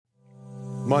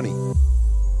Money.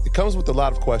 It comes with a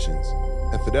lot of questions,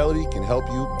 and Fidelity can help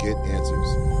you get answers.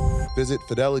 Visit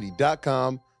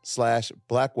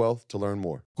fidelity.com/blackwealth to learn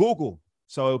more. Google.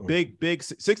 So big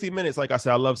 60 Minutes. Like I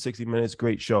said, I love 60 Minutes.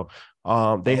 Great show.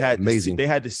 They had amazing. They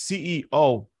had the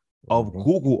CEO of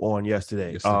Google on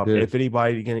yesterday. Yes, if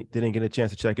anybody didn't get a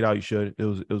chance to check it out, you should.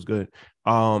 It was good.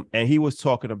 And he was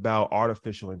talking about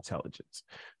artificial intelligence.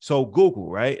 So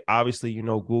Google, right? Obviously,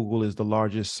 Google is the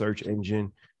largest search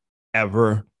engine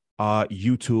ever.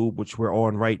 YouTube, which we're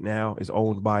on right now, is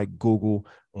owned by Google.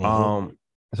 So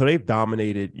they've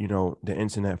dominated, the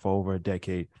internet for over a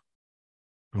decade.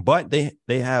 But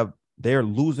they're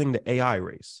losing the AI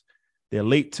race. They're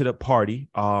late to the party.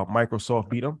 Microsoft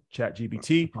beat them.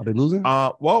 ChatGPT. Are they losing?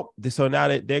 So now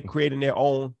they're creating their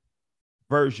own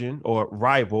version or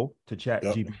rival to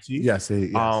ChatGPT. Yes.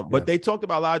 But they talked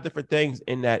about a lot of different things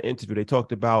in that interview. They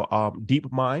talked about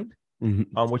DeepMind,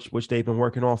 which they've been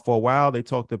working on for a while. They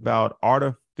talked about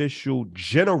artificial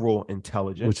general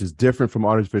intelligence, which is different from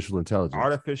artificial intelligence.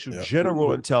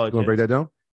 General intelligence. You want to break that down?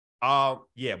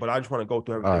 Yeah, but I just want to go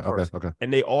through everything first. Okay.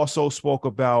 And they also spoke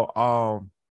about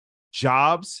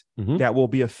jobs that will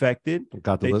be affected.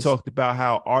 They talked about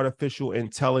how artificial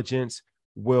intelligence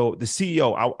the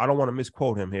CEO, I don't want to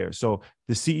misquote him here. So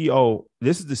the CEO,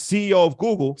 this is the CEO of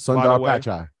Google, Sundar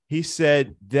Pichai. He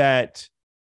said that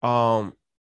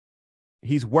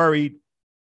he's worried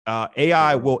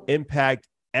AI will impact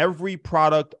every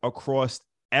product across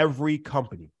every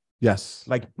company. Yes.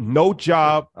 Like no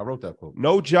job. I wrote that quote.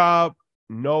 No job,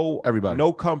 everybody.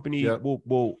 No company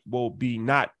will be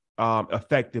not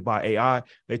affected by AI.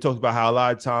 They talked about how a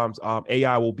lot of times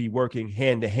AI will be working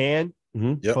hand to hand,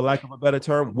 for lack of a better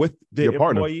term, with the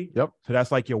employee. Yep. So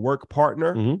that's like your work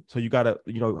partner. So you got to,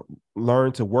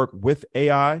 learn to work with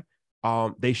AI.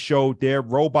 They showed their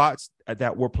robots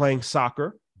that were playing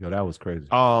soccer. Yo, that was crazy.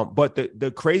 But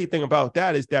the crazy thing about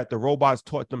that is that the robots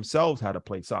taught themselves how to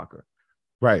play soccer.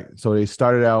 Right. So they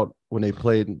started out when they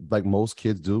played like most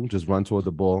kids do, just run toward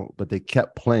the ball, but they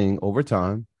kept playing over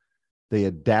time. They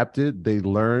adapted, they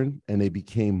learned, and they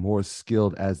became more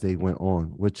skilled as they went on,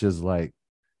 which is like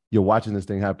you're watching this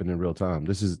thing happen in real time.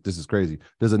 This is crazy.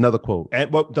 There's another quote.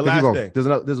 But the last thing.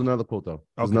 There's another quote though.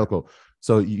 There's another quote.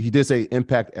 So he did say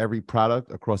impact every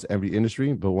product across every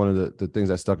industry, but one of the things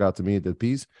that stuck out to me at the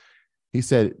piece, he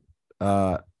said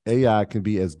AI can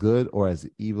be as good or as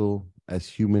evil as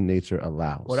human nature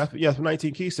allows. Well, that's what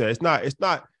 19 Key said. It's not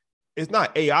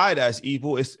AI that's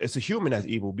evil. It's a human that's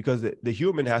evil because the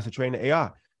human has to train the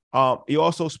AI. They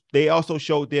also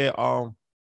showed their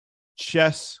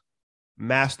chess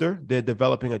master. They're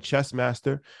developing a chess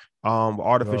master,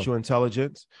 artificial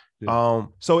intelligence. Yeah.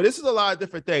 So this is a lot of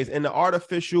different things. And the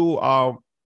artificial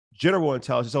general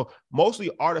intelligence. So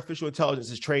mostly artificial intelligence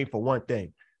is trained for one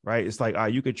thing, right? It's like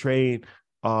you could train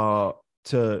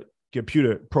to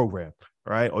computer program,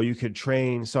 right? Or you could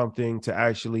train something to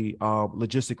actually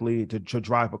logistically to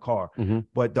drive a car.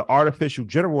 But the artificial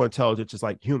general intelligence is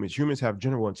like humans. Humans have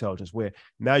general intelligence where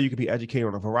now you can be educated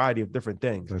on a variety of different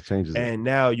things. That changes and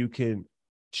now you can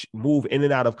move in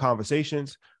and out of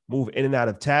conversations, move in and out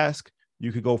of tasks.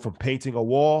 You could go from painting a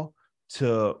wall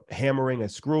to hammering a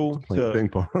screw to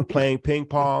playing ping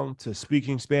pong to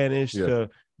speaking Spanish to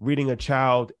reading a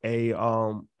child a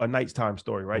nighttime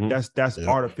story, right? That's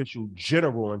artificial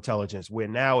general intelligence, where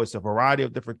now it's a variety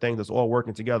of different things that's all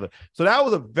working together. So that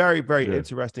was a very, very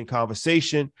interesting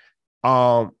conversation.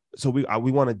 So we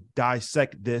want to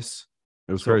dissect this.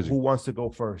 It was crazy. Who wants to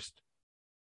go first?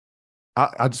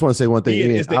 I just want to say one thing.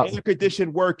 Is the air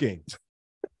condition working?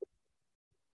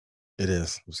 It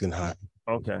is. It's getting hot.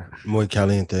 Okay. Muy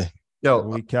caliente.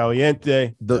 Muy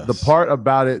caliente. The part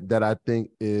about it that I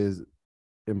think is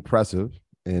impressive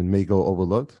and may go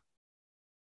overlooked,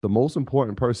 the most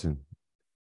important person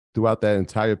throughout that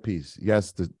entire piece,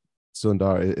 yes, the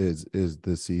Sundar is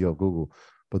the CEO of Google,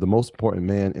 but the most important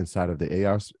man inside of the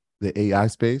AI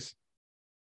space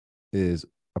is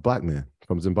a black man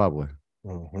from Zimbabwe.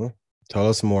 Tell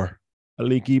us more.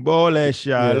 Aliki Bole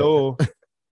Shalo.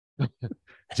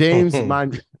 James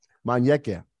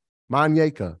Manyeka.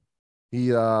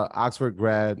 He Oxford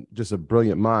grad, just a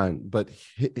brilliant mind. But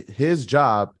his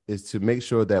job is to make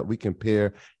sure that we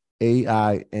compare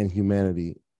AI and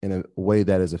humanity in a way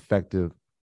that is effective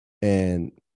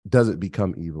and doesn't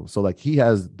become evil. So like he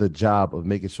has the job of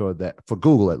making sure that, for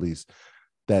Google at least,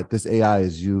 that this AI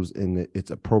is used in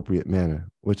its appropriate manner,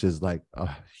 which is like a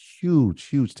huge,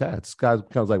 huge task. This guy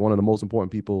becomes like one of the most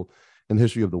important people in the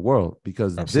history of the world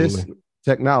because this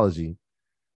technology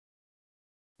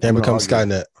can become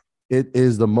Skynet.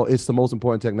 It's the most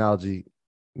important technology,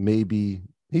 maybe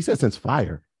he said, since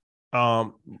fire.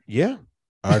 Yeah,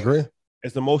 I agree.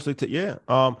 It's the most.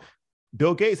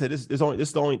 Bill Gates said this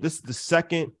is the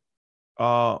second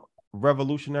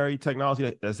revolutionary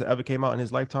technology that's ever came out in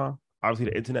his lifetime. Obviously,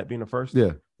 the internet being the first.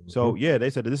 Yeah. So they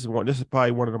said that this is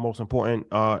probably one of the most important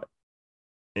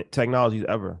technologies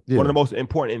ever. Yeah. One of the most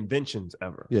important inventions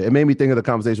ever. Yeah, it made me think of the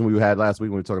conversation we had last week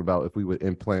when we were talking about if we would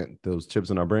implant those chips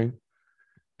in our brain.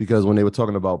 Because when they were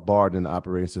talking about BARD and the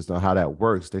operating system, how that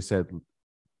works, they said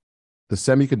the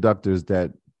semiconductors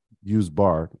that use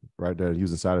BARD, right, that are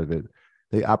used inside of it,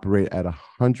 they operate at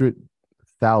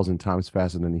 100,000 times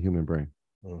faster than the human brain.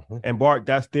 Mm-hmm. And BARD,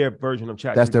 that's their version of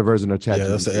chat. That's their version of chat. Yeah,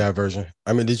 that's the AI version.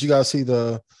 I mean, did you guys see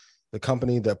the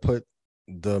company that put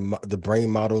the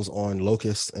brain models on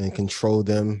locusts and control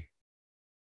them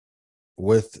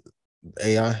with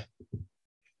AI?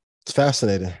 It's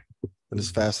fascinating. It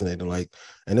is fascinating.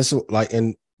 And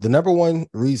the number one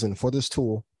reason for this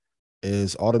tool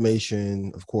is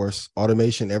automation. Of course,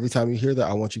 automation. Every time you hear that,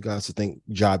 I want you guys to think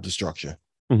job destruction.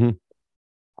 Mm-hmm.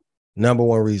 Number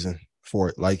one reason for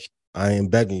it. Like, I am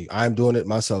begging you. I am doing it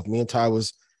myself. Me and Ty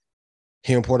was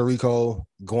here in Puerto Rico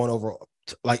going over,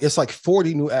 it's like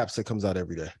 40 new apps that comes out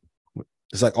every day.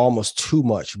 It's like almost too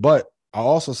much. But I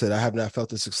also said I have not felt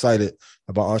this excited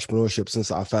about entrepreneurship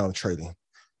since I found trading.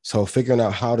 So figuring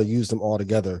out how to use them all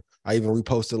together. I even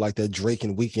reposted like that Drake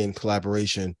and Weeknd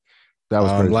collaboration. That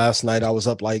was crazy. Last night I was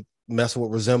up like messing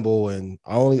with Resemble, and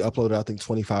I only uploaded, I think,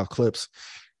 25 clips.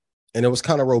 And it was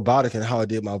kind of robotic in how I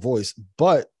did my voice,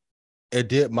 but it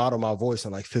did model my voice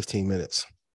in like 15 minutes.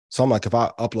 So I'm like, if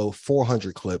I upload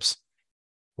 400 clips,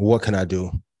 what can I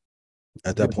do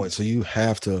at that point? So you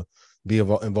have to be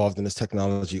involved in this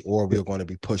technology, or we're going to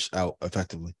be pushed out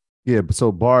effectively. Yeah, but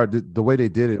so BARD, the way they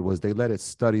did it was they let it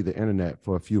study the internet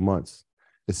for a few months.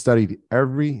 It studied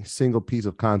every single piece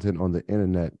of content on the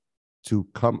internet to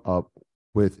come up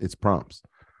with its prompts.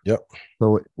 Yep.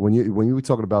 So when you were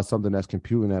talking about something that's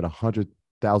computing at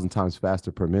 100,000 times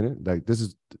faster per minute, like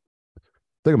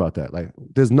think about that. Like,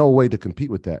 there's no way to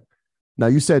compete with that. Now,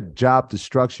 you said job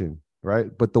destruction, right?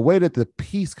 But the way that the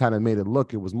piece kind of made it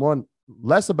look, it was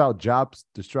less about job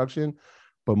destruction,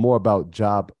 but more about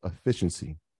job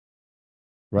efficiency.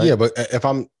 Right. Yeah, but if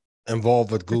I'm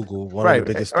involved with Google, one of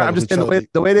the biggest, I'm just saying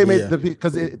the way they made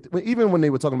because even when they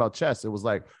were talking about chess, it was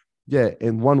like, yeah,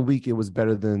 in 1 week it was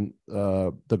better than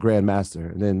the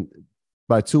Grandmaster, and then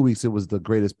by 2 weeks it was the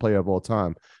greatest player of all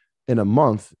time. In a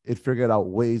month, it figured out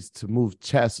ways to move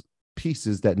chess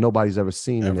pieces that nobody's ever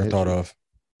seen, ever thought of.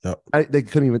 Yep.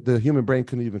 The human brain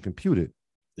couldn't even compute it.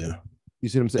 Yeah. You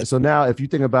see what I'm saying? So now if you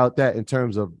think about that in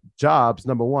terms of jobs,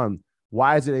 number one,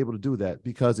 why is it able to do that?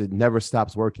 Because it never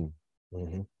stops working.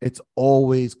 Mm-hmm. It's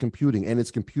always computing, and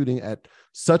it's computing at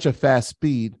such a fast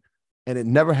speed, and it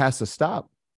never has to stop.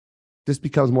 This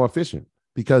becomes more efficient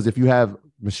because if you have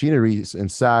machinery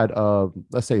inside of,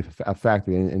 let's say, a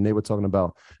factory, and they were talking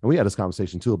about, and we had this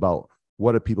conversation too about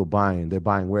what are people buying? They're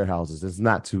buying warehouses. It's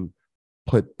not to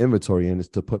put inventory in, it's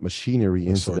to put machinery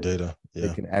in so data. Yeah.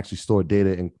 They can actually store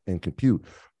data and compute.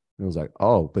 And it was like,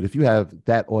 oh, but if you have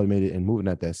that automated and moving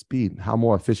at that speed, how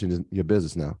more efficient is your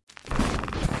business now?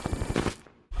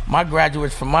 My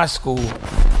graduates from my school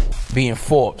being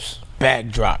Forbes,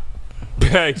 bag drop.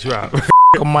 Bag drop.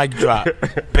 A mic drop.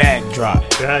 Bag drop.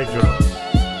 Bag drop.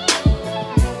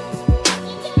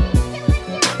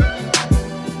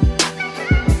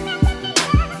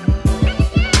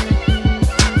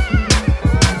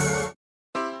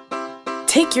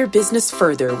 Take your business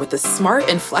further with the smart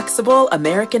and flexible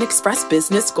American Express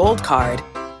Business Gold Card.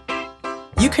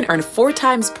 You can earn 4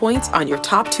 times points on your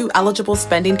top 2 eligible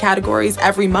spending categories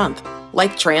every month,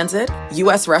 like transit,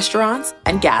 U.S. restaurants,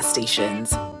 and gas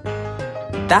stations.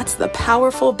 That's the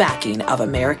powerful backing of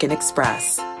American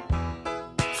Express.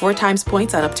 4 times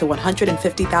points on up to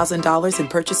 $150,000 in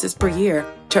purchases per year.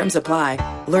 Terms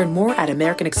apply. Learn more at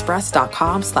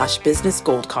americanexpress.com/business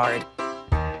gold card.